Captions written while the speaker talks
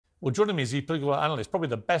Well, joining me is the political analyst, probably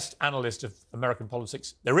the best analyst of American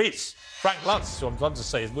politics there is, Frank Luntz, who I'm glad to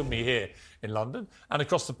say is with me here in London. And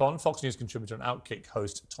across the pond, Fox News contributor and Outkick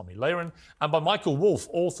host Tommy Lehren. And by Michael Wolff,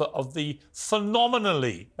 author of the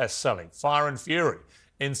phenomenally best-selling Fire and Fury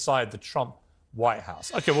Inside the Trump White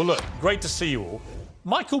House. OK, well, look, great to see you all.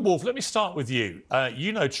 Michael Wolff, let me start with you.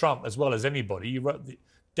 You know Trump as well as anybody. You wrote the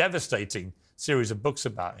devastating series of books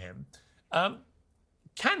about him.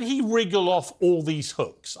 Can he wriggle off all these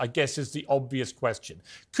hooks, I guess, is the obvious question.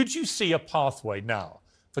 Could you see a pathway now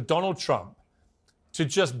for Donald Trump to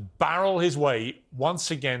just barrel his way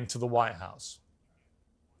once again to the White House?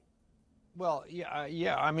 Well,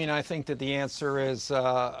 yeah. I mean, I think that the answer is,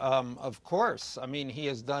 of course. I mean, he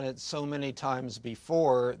has done it so many times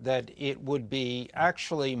before that it would be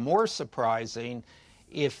actually more surprising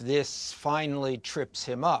if this finally trips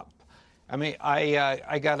him up. I mean,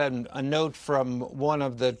 I got a note from one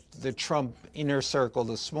of the Trump inner circle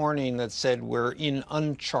this morning that said we're in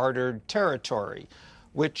uncharted territory,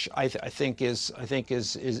 which I think is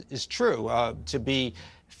true. To be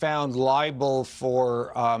found liable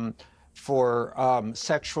for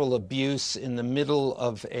sexual abuse in the middle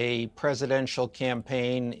of a presidential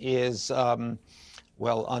campaign is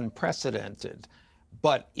well, unprecedented.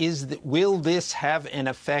 But will this have an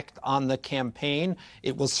effect on the campaign?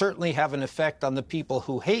 It will certainly have an effect on the people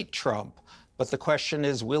who hate Trump. But the question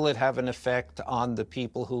is, will it have an effect on the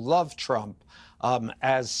people who love Trump?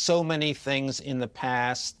 As so many things in the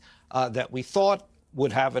past that we thought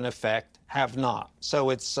would have an effect have not. So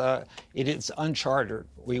it is uncharted.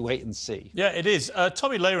 We wait and see. Yeah, it is.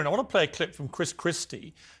 Tommy Lehren, I want to play a clip from Chris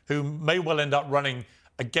Christie, who may well end up running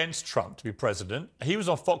against Trump to be president. He was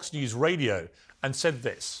on Fox News Radio and said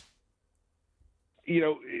this. You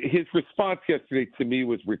know, his response yesterday to me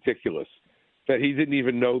was ridiculous, that he didn't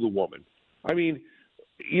even know the woman. I mean,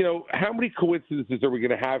 you know, how many coincidences are we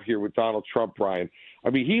going to have here with Donald Trump, Brian? I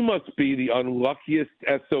mean, he must be the unluckiest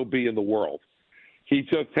SOB in the world. He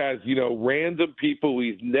just has, you know, random people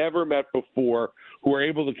he's never met before who are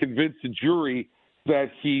able to convince a jury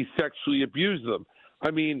that he sexually abused them. I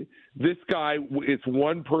mean, this guy, it's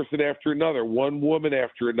one person after another, one woman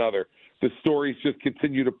after another. The stories just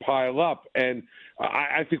continue to pile up. And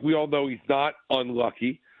I think we all know he's not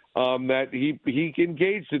unlucky, that he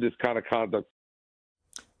engaged in this kind of conduct.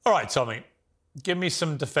 All right, Tommy, give me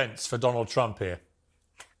some defense for Donald Trump here.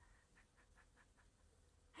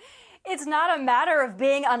 It's not a matter of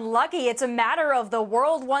being unlucky. It's a matter of the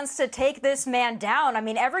world wants to take this man down. I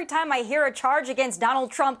mean, every time I hear a charge against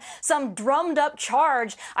Donald Trump, some drummed up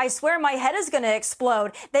charge, I swear my head is going to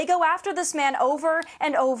explode. They go after this man over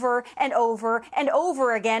and over and over and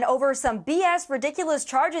over again over some BS, ridiculous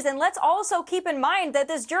charges. And let's also keep in mind that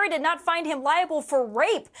this jury did not find him liable for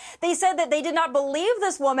rape. They said that they did not believe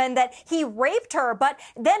this woman, that he raped her. But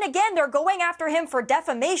then again, they're going after him for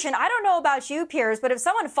defamation. I don't know about you, Piers, but if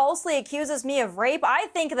someone falsely accuses me of rape, I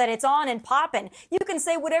think that it's on and popping. You can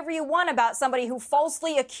say whatever you want about somebody who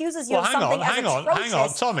falsely accuses you of something as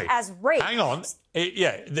atrocious Tommy. as rape. Hang on.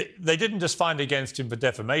 They didn't just find against him for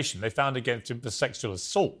defamation. They found against him for sexual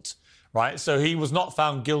assault, right? So he was not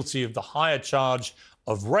found guilty of the higher charge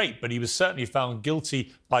of rape, but he was certainly found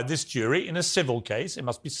guilty by this jury in a civil case, it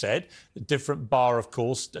must be said. A different bar, of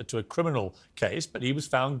course, to a criminal case, but he was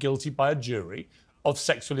found guilty by a jury of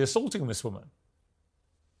sexually assaulting this woman.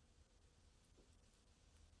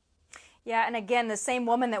 Yeah, and again, the same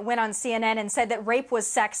woman that went on CNN and said that rape was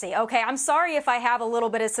sexy. Okay, I'm sorry if I have a little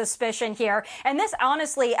bit of suspicion here. And this,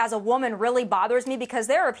 honestly, as a woman, really bothers me because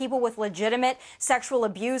there are people with legitimate sexual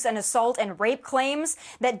abuse and assault and rape claims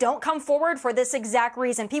that don't come forward for this exact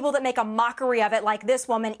reason. People that make a mockery of it, like this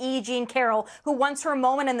woman, E. Jean Carroll, who wants her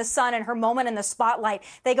moment in the sun and her moment in the spotlight.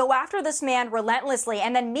 They go after this man relentlessly.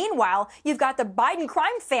 And then meanwhile, you've got the Biden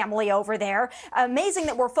crime family over there. Amazing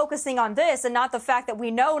that we're focusing on this and not the fact that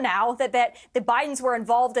we know now that the Bidens were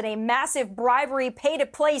involved in a massive bribery,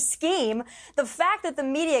 pay-to-play scheme. The fact that the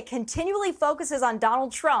media continually focuses on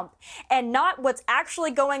Donald Trump and not what's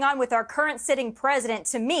actually going on with our current sitting president,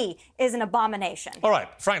 to me, is an abomination. All right,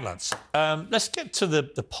 Frank Luntz, let's get to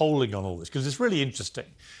the polling on all this, because it's really interesting.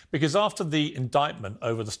 Because after the indictment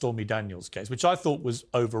over the Stormy Daniels case, which I thought was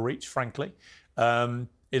overreach, frankly,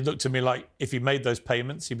 it looked to me like if he made those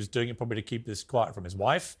payments, he was doing it probably to keep this quiet from his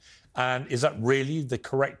wife. And is that really the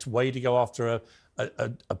correct way to go after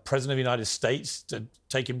a president of the United States, to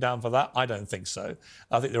take him down for that? I don't think so.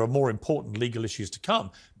 I think there are more important legal issues to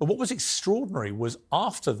come. But what was extraordinary was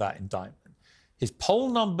after that indictment, his poll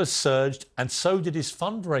numbers surged and so did his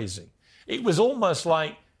fundraising. It was almost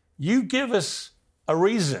like, you give us a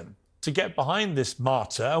reason to get behind this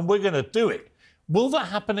martyr and we're going to do it. Will that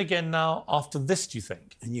happen again now after this, do you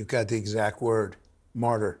think? And you've got the exact word,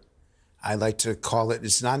 martyr. I like to call it,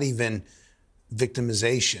 it's not even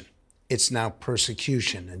victimization. It's now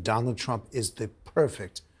persecution. And Donald Trump is the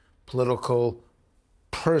perfect political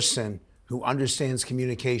person who understands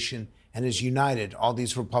communication and has united all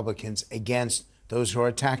these Republicans against those who are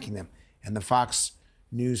attacking them. And the Fox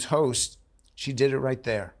News host, she did it right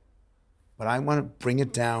there. But I want to bring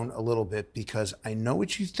it down a little bit because I know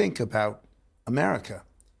what you think about America,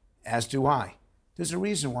 as do I. There's a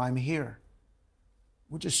reason why I'm here.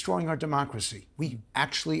 We're destroying our democracy. We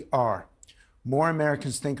actually are. More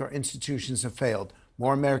Americans think our institutions have failed.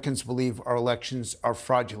 More Americans believe our elections are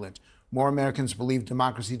fraudulent. More Americans believe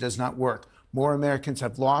democracy does not work. More Americans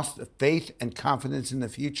have lost faith and confidence in the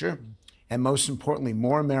future. And most importantly,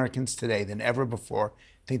 more Americans today than ever before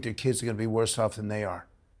think their kids are going to be worse off than they are.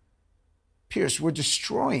 Piers, we're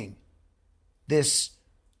destroying this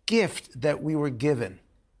gift that we were given.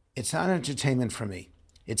 It's not entertainment for me.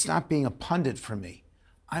 It's not being a pundit for me.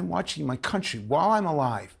 I'm watching my country while I'm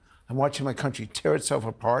alive. I'm watching my country tear itself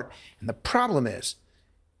apart. And the problem is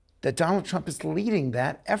that Donald Trump is leading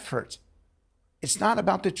that effort. It's not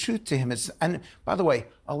about the truth to him. And by the way,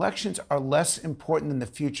 elections are less important than the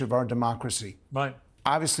future of our democracy. Right.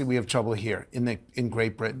 Obviously, we have trouble here in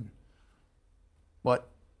Great Britain. But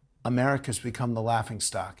America's become the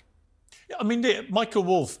laughingstock. Yeah, I mean, Michael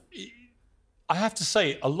Wolff, I have to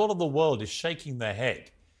say, a lot of the world is shaking their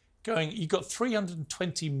head, going, you've got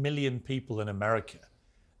 320 million people in America,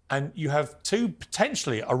 and you have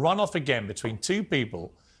potentially a runoff again between two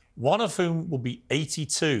people, one of whom will be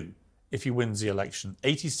 82 if he wins the election,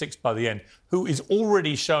 86 by the end, who is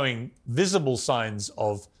already showing visible signs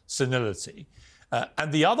of senility.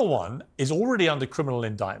 And the other one is already under criminal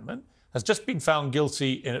indictment, has just been found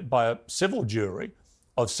guilty by a civil jury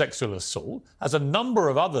of sexual assault, has a number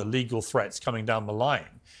of other legal threats coming down the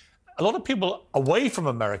line. A lot of people away from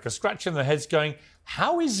America scratching their heads going,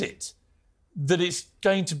 how is it that it's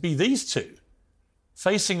going to be these two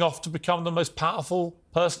facing off to become the most powerful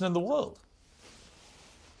person in the world?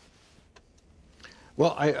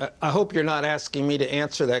 Well, I hope you're not asking me to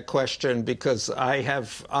answer that question because I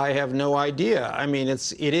have no idea. I mean, it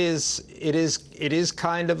is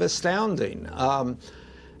kind of astounding. I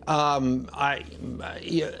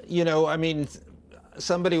mean,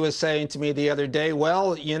 somebody was saying to me the other day,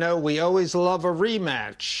 well, we always love a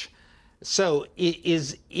rematch. So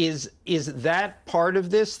is that part of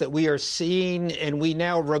this that we are seeing, and we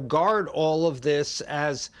now regard all of this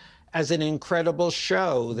as an incredible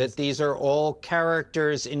show, that these are all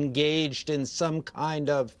characters engaged in some kind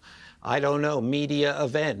of, I don't know, media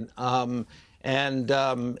event. And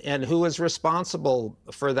who is responsible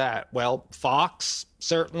for that? Well, Fox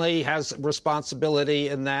certainly has responsibility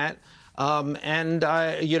in that. All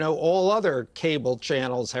other cable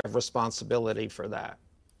channels have responsibility for that.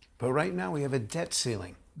 But right now we have a debt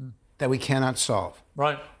ceiling that we cannot solve.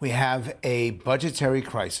 Right. We have a budgetary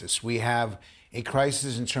crisis. We have a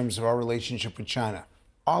crisis in terms of our relationship with China.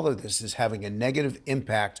 All of this is having a negative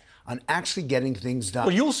impact on actually getting things done.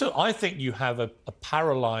 Well, you also, I think you have a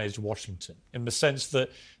paralyzed Washington in the sense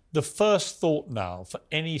that the first thought now for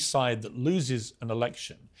any side that loses an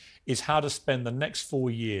election is how to spend the next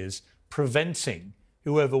 4 years preventing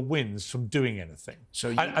whoever wins from doing anything.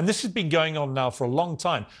 And this has been going on now for a long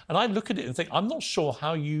time. And I look at it and think, I'm not sure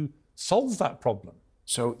how you solve that problem.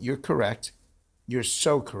 So you're correct. You're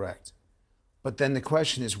so correct. But then the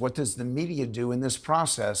question is, what does the media do in this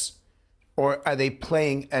process? Or are they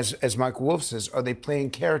playing, as Michael Wolff says, are they playing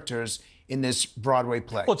characters in this Broadway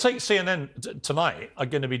play? Well, take CNN tonight are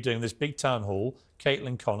going to be doing this big town hall.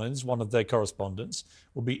 Caitlin Collins, one of their correspondents,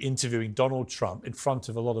 will be interviewing Donald Trump in front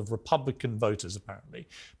of a lot of Republican voters, apparently.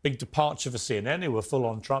 Big departure for CNN, who were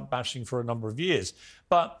full-on Trump bashing for a number of years.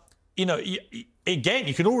 But, again,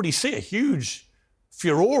 you can already see a huge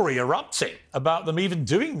furore erupting about them even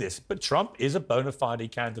doing this. But Trump is a bona fide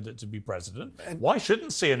candidate to be president. Why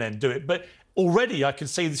shouldn't CNN do it? But already I can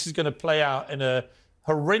see this is going to play out in a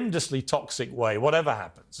horrendously toxic way, whatever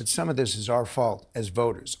happens. But some of this is our fault as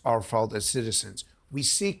voters, our fault as citizens. We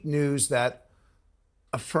seek news that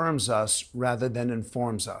affirms us rather than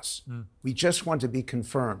informs us. We just want to be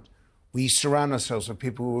confirmed. We surround ourselves with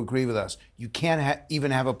people who agree with us. You can't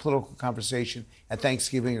even have a political conversation at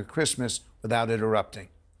Thanksgiving or Christmas without it erupting.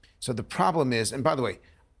 So the problem is, and by the way,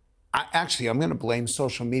 I'm going to blame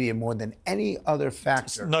social media more than any other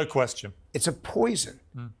factor. No question. It's a poison.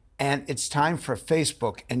 And it's time for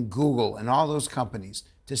Facebook and Google and all those companies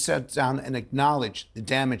to sit down and acknowledge the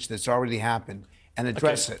damage that's already happened and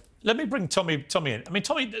address it. Let me bring Tommy in. I mean,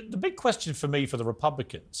 Tommy, the big question for me, for the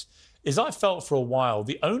Republicans, is I felt for a while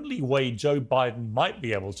the only way Joe Biden might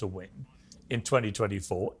be able to win in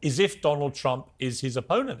 2024 is if Donald Trump is his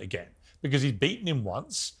opponent again, because he's beaten him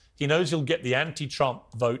once. He knows he'll get the anti-Trump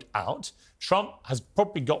vote out. Trump has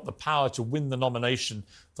probably got the power to win the nomination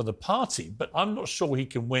for the party, but I'm not sure he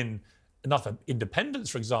can win enough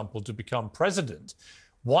independents, for example, to become president.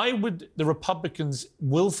 Why would the Republicans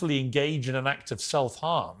willfully engage in an act of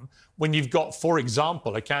self-harm when you've got, for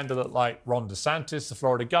example, a candidate like Ron DeSantis, the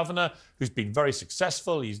Florida governor, who's been very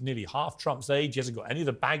successful? He's nearly half Trump's age. He hasn't got any of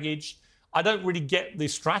the baggage. I don't really get the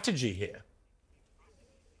strategy here.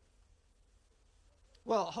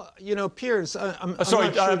 Well, you know, Piers, I'm sorry,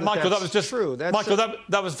 not sure Michael, that was just true. Michael,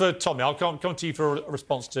 that was for Tommy. I'll come to you for a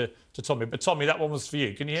response to Tommy. But Tommy, that one was for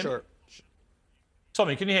you. Can you hear me? Sure.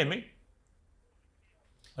 Tommy, can you hear me?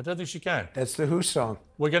 I don't think she can. That's the Who song.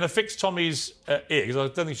 We're going to fix Tommy's ear because I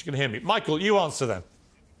don't think she can hear me. Michael, you answer then.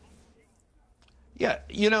 Yeah,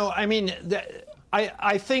 you know, I mean,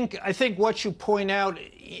 I think what you point out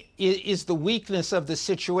is the weakness of the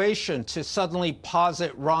situation to suddenly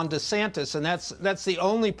posit Ron DeSantis, and that's the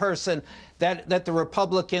only person that the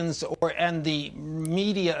Republicans and the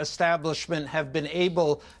media establishment have been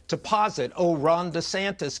able to posit. Oh, Ron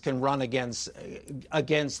DeSantis can run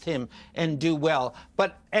against him and do well.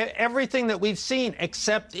 But everything that we've seen,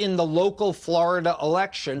 except in the local Florida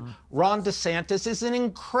election, Ron DeSantis is an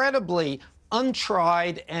incredibly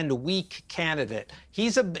untried and weak candidate.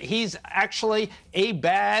 He's actually a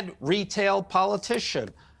bad retail politician,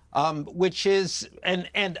 which is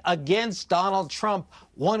and against Donald Trump,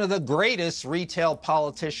 one of the greatest retail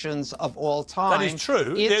politicians of all time. That is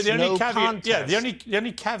true. It's the only no caveat, contest. yeah, the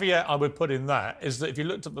only caveat I would put in that is that if you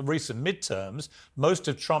looked at the recent midterms, most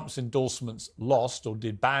of Trump's endorsements lost or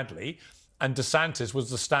did badly. And DeSantis was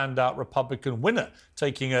the standout Republican winner,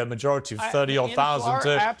 taking a majority of 30-odd thousand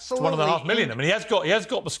to 1.5 million. I mean, he has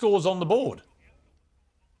got the scores on the board.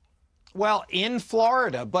 Well, in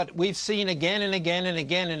Florida, but we've seen again and again and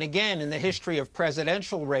again and again in the history of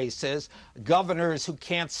presidential races, governors who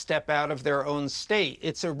can't step out of their own state.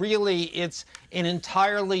 It's an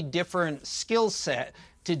entirely different skill set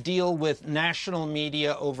to deal with national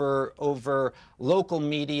media over local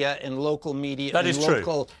media and local media that and is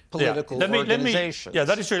local true. political organizations. Yeah,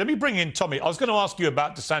 that is true. Let me bring in Tommy. I was going to ask you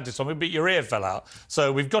about DeSantis, Tommy, but your ear fell out.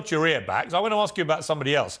 So we've got your ear back. So I want to ask you about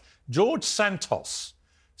somebody else. George Santos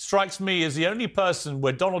strikes me as the only person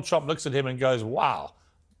where Donald Trump looks at him and goes, wow,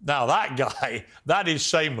 now that guy, that is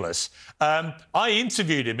shameless. I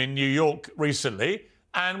interviewed him in New York recently,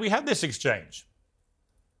 and we had this exchange.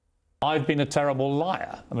 I've been a terrible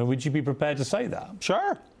liar. I mean, would you be prepared to say that?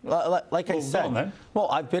 Sure. Like I said, well,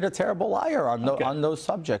 I've been a terrible liar on those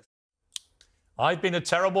subjects. I've been a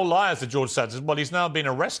terrible liar, said George Santos. Well, he's now been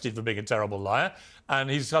arrested for being a terrible liar, and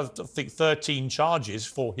he's had, I think, 13 charges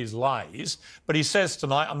for his lies. But he says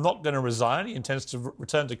tonight, I'm not going to resign. He intends to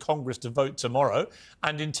return to Congress to vote tomorrow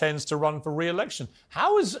and intends to run for re-election.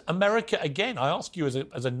 How is America, again, I ask you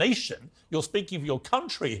as a nation, you're speaking for your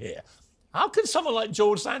country here, how can someone like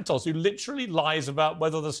George Santos, who literally lies about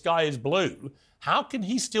whether the sky is blue, how can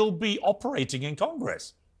he still be operating in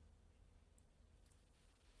Congress?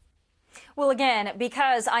 Well, again,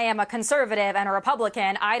 because I am a conservative and a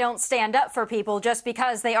Republican, I don't stand up for people just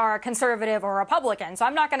because they are a conservative or Republican. So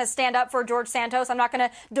I'm not going to stand up for George Santos. I'm not going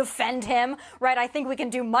to defend him, right? I think we can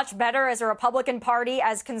do much better as a Republican Party,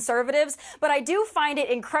 as conservatives. But I do find it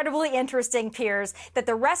incredibly interesting, Piers, that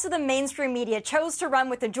the rest of the mainstream media chose to run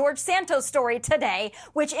with the George Santos story today,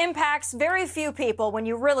 which impacts very few people when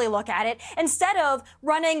you really look at it, instead of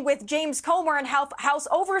running with James Comer and House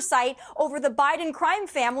oversight over the Biden crime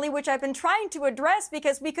family, which I've been trying to address,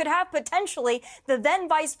 because we could have potentially the then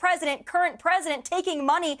vice president, current president, taking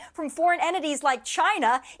money from foreign entities like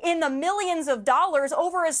China in the millions of dollars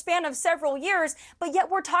over a span of several years. But yet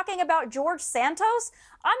we're talking about George Santos.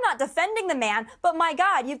 I'm not defending the man, but my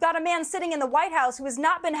God, you've got a man sitting in the White House who has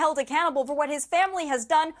not been held accountable for what his family has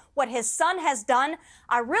done, what his son has done.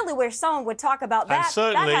 I really wish someone would talk about that.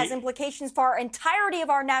 That has implications for our entirety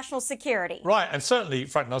of our national security. Right, and certainly,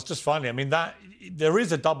 Frank, just finally, I mean, that there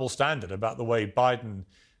is a double standard about the way Biden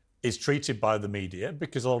is treated by the media,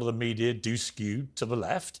 because a lot of the media do skew to the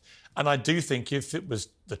left. And I do think if it was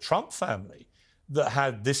the Trump family that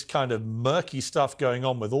had this kind of murky stuff going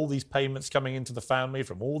on with all these payments coming into the family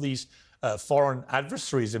from all these foreign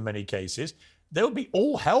adversaries in many cases, there would be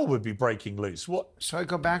all hell would be breaking loose. So I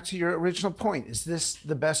go back to your original point. Is this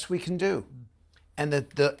the best we can do? And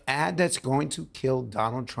the ad that's going to kill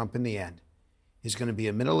Donald Trump in the end is going to be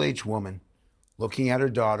a middle-aged woman looking at her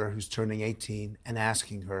daughter who's turning 18 and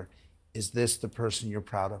asking her, is this the person you're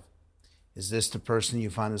proud of? Is this the person you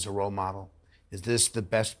find as a role model? Is this the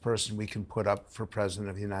best person we can put up for president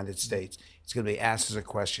of the United States? It's going to be asked as a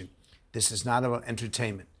question. This is not about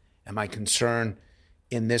entertainment. And my concern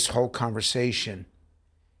in this whole conversation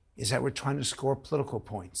is that we're trying to score political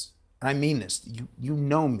points. And I mean this. You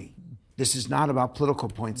know me. This is not about political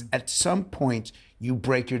points. At some point, you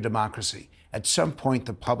break your democracy. At some point,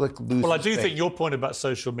 the public loses. Well, I do faith. think your point about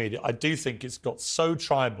social media, I do think it's got so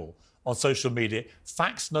tribal on social media.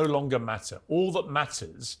 Facts no longer matter. All that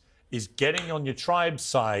matters is getting on your tribe's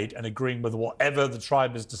side and agreeing with whatever the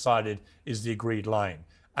tribe has decided is the agreed line.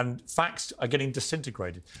 And facts are getting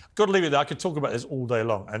disintegrated. I've got to leave it there. I could talk about this all day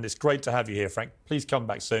long, and it's great to have you here, Frank. Please come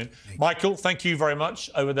back soon. Michael, thank you very much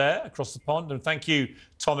over there across the pond, and thank you,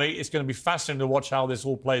 Tommy. It's going to be fascinating to watch how this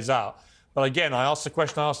all plays out. But again, I asked the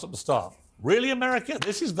question I asked at the start. Really, America?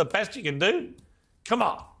 This is the best you can do? Come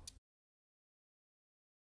on.